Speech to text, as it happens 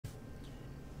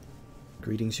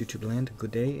Greetings YouTube land,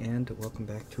 good day, and welcome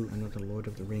back to another Lord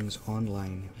of the Rings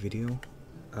online video.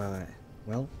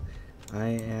 Well, I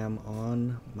am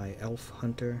on my elf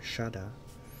hunter Shada,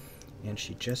 and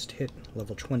she just hit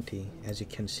level 20 as you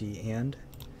can see, and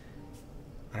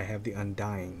I have the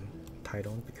Undying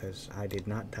title because I did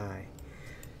not die.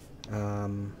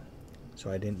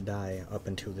 So I didn't die up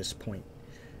until this point.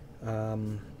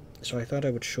 So I thought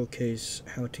I would showcase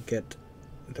how to get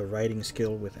the writing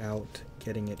skill without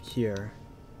getting it here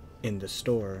in the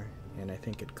store, and I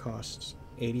think it costs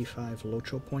 85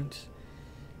 LoTRO points.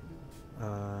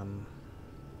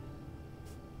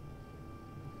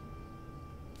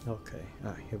 Okay,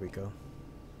 here we go.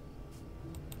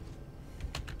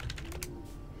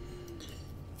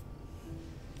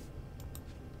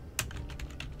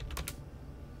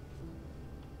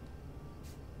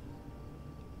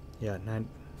 Yeah,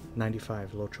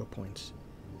 95 LoTRO points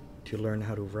to learn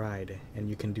how to ride, and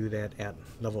you can do that at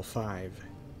level 5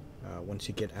 once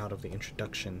you get out of the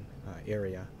introduction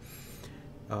area.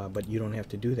 But you don't have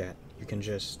to do that. You can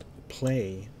just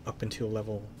play up until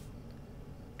level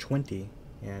 20,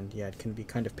 and yeah, it can be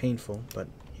kind of painful, but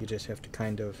you just have to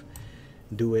kind of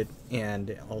do it.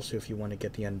 And also, if you want to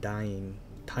get the Undying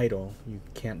title, you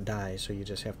can't die, so you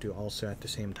just have to also at the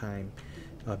same time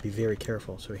be very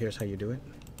careful. So here's how you do it.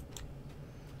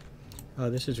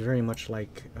 This is very much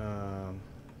like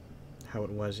how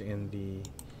it was in the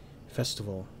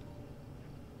festival,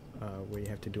 where you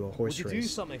have to do a horse race. Would you do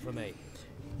something for me?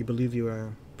 You believe you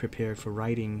are prepared for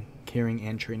riding, carrying,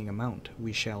 and training a mount.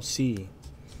 We shall see.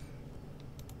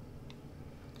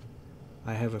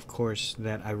 I have a course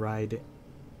that I ride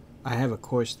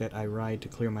to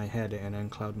clear my head and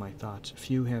uncloud my thoughts.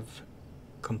 Few have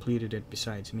completed it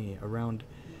besides me. Around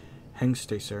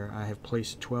Hengstacer, I have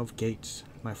placed 12 gates.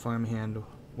 My farmhand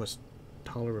was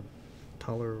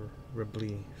tolerably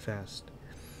fast.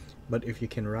 But if you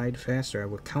can ride faster, I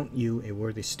will count you a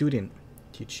worthy student.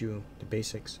 Teach you the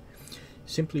basics.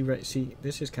 Simply see,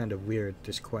 this is kind of weird,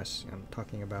 this quest. I'm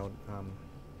talking about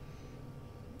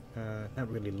not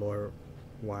really lore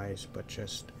wise, but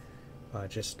just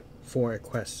for a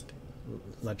quest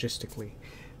logistically.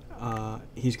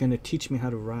 He's going to teach me how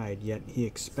to ride, yet he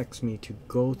expects me to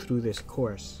go through this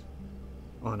course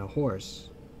on a horse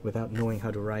without knowing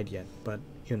how to ride yet. But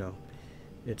you know,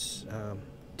 it's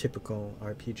typical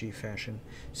RPG fashion.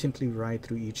 Simply ride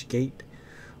through each gate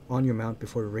on your mount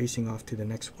before racing off to the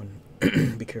next one.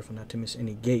 Be careful not to miss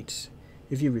any gates.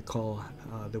 If you recall,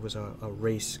 there was a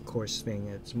race course thing.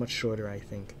 It's much shorter, I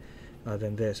think,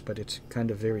 than this, but it's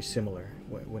kind of very similar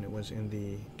when it was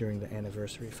during the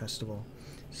anniversary festival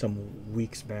some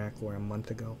weeks back or a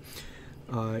month ago.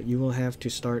 You will have to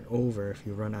start over if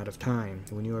you run out of time.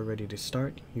 When you are ready to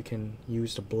start, you can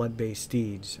use the blood-based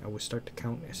steeds. I will start to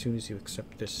count as soon as you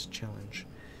accept this challenge.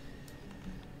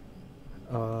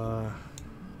 Blood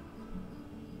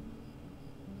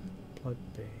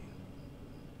Bay.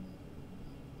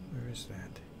 Where is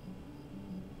that?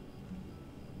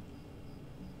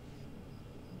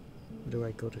 Where do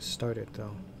I go to start it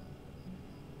though?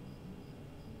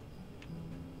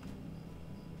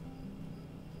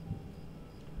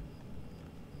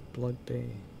 Blood Bay.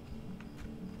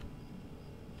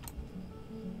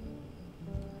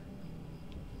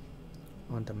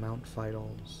 On the Mount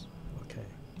Vitals. Okay.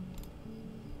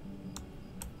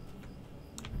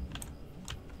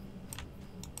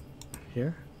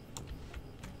 Here?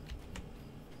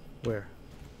 Where?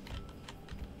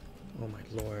 Oh my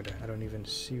lord, I don't even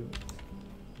see you.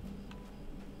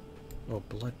 Oh,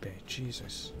 Blood Bay,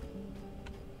 Jesus.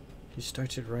 He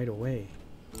starts it right away.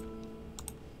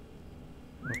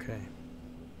 Okay.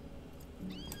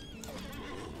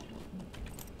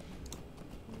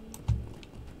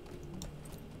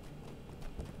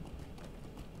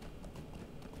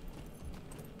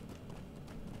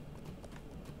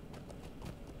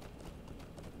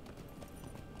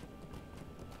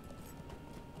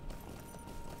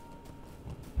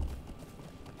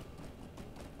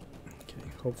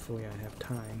 Hopefully I have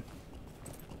time.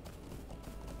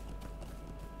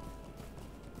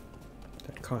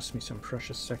 That cost me some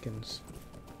precious seconds.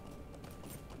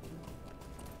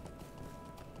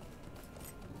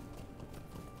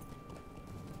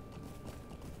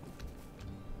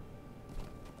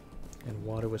 And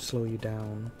water will slow you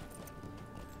down.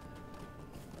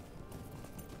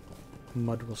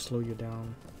 Mud will slow you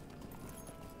down.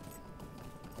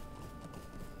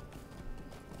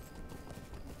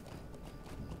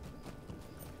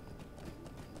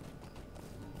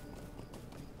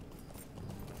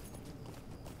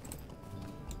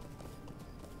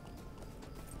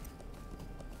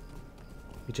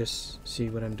 You just see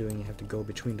what I'm doing, you have to go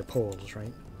between the poles,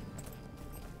 right?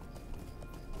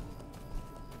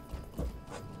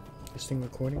 this thing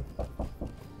recording?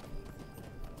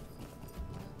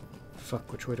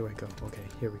 Fuck, which way do I go? Okay,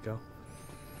 here we go.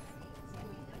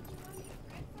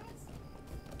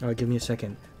 Oh, give me a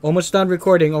second. Almost done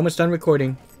recording, almost done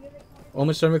recording.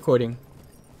 Almost done recording.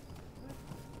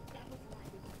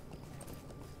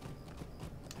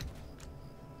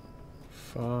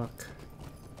 Fuck.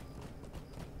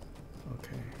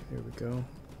 Okay, here we go.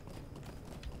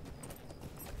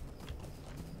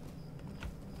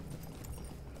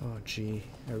 Oh, gee.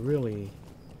 I really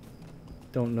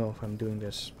don't know if I'm doing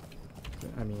this.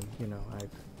 I mean, you know,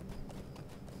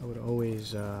 I would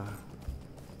always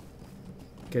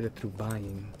get it through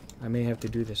buying. I may have to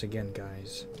do this again,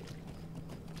 guys.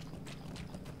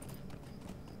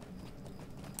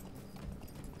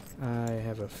 I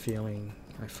have a feeling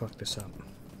I fucked this up.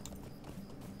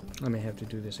 I may have to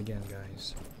do this again,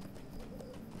 guys.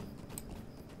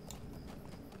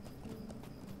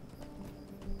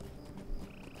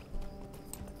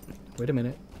 Wait a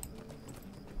minute.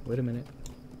 Wait a minute.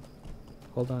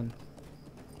 Hold on.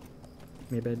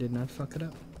 Maybe I did not fuck it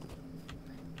up.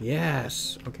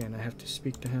 Yes! Okay, and I have to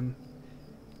speak to him.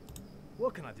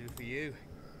 What can I do for you?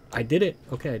 I did it!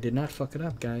 Okay, I did not fuck it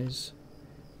up, guys.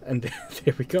 And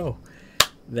there we go.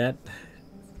 That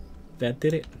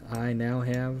did it. I now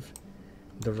have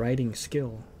the writing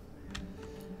skill.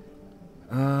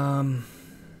 I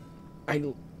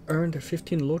earned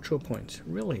 15 LoTRO points.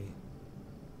 Really?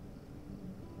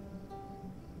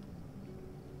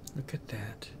 Look at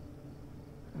that.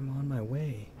 I'm on my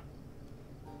way.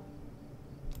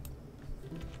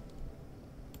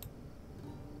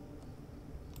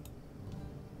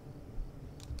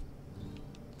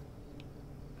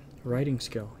 Writing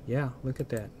skill. Yeah, look at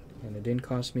that. And it didn't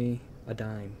cost me a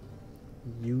dime.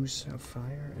 Use of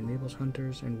fire enables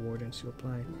hunters and wardens to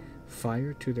apply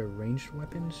fire to their ranged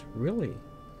weapons? Really?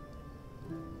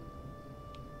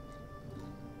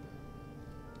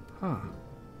 Huh.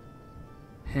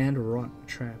 Hand-wrought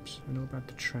traps. I know about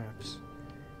the traps,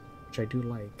 which I do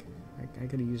like. I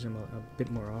gotta use them a bit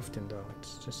more often, though.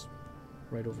 It's just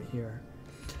right over here.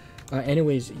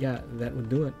 Anyways, yeah, that would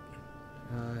do it.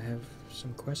 I have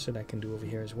some quests that I can do over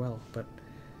here as well, but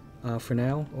for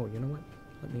now, oh, you know what?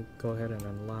 Let me go ahead and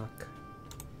unlock.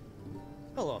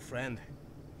 Hello, friend.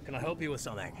 Can I help you with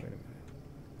something? Wait a minute.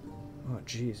 Oh,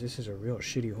 geez, this is a real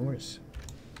shitty horse.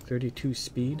 32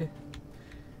 speed.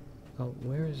 Oh,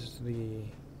 where is the...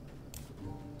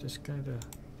 Just kinda...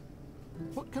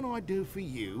 What can I do for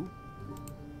you?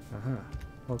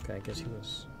 Uh-huh. Okay, I guess he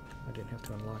was... I didn't have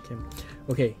to unlock him.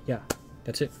 Okay, yeah,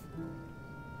 that's it.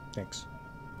 Thanks.